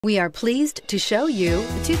We are pleased to show you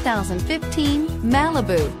the 2015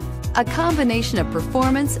 Malibu. A combination of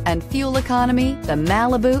performance and fuel economy, the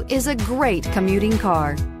Malibu is a great commuting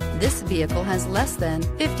car. This vehicle has less than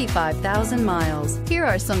 55,000 miles. Here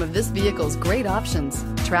are some of this vehicle's great options: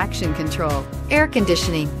 traction control, air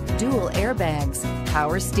conditioning, dual airbags,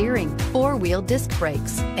 power steering, four-wheel disc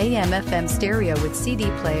brakes, AM/FM stereo with CD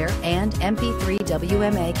player and MP3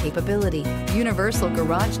 WMA capability, universal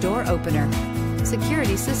garage door opener,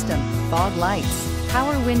 security system, fog lights,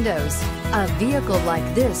 power windows. A vehicle like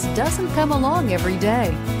this doesn't come along every day.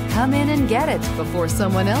 Come in and get it before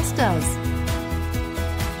someone else does.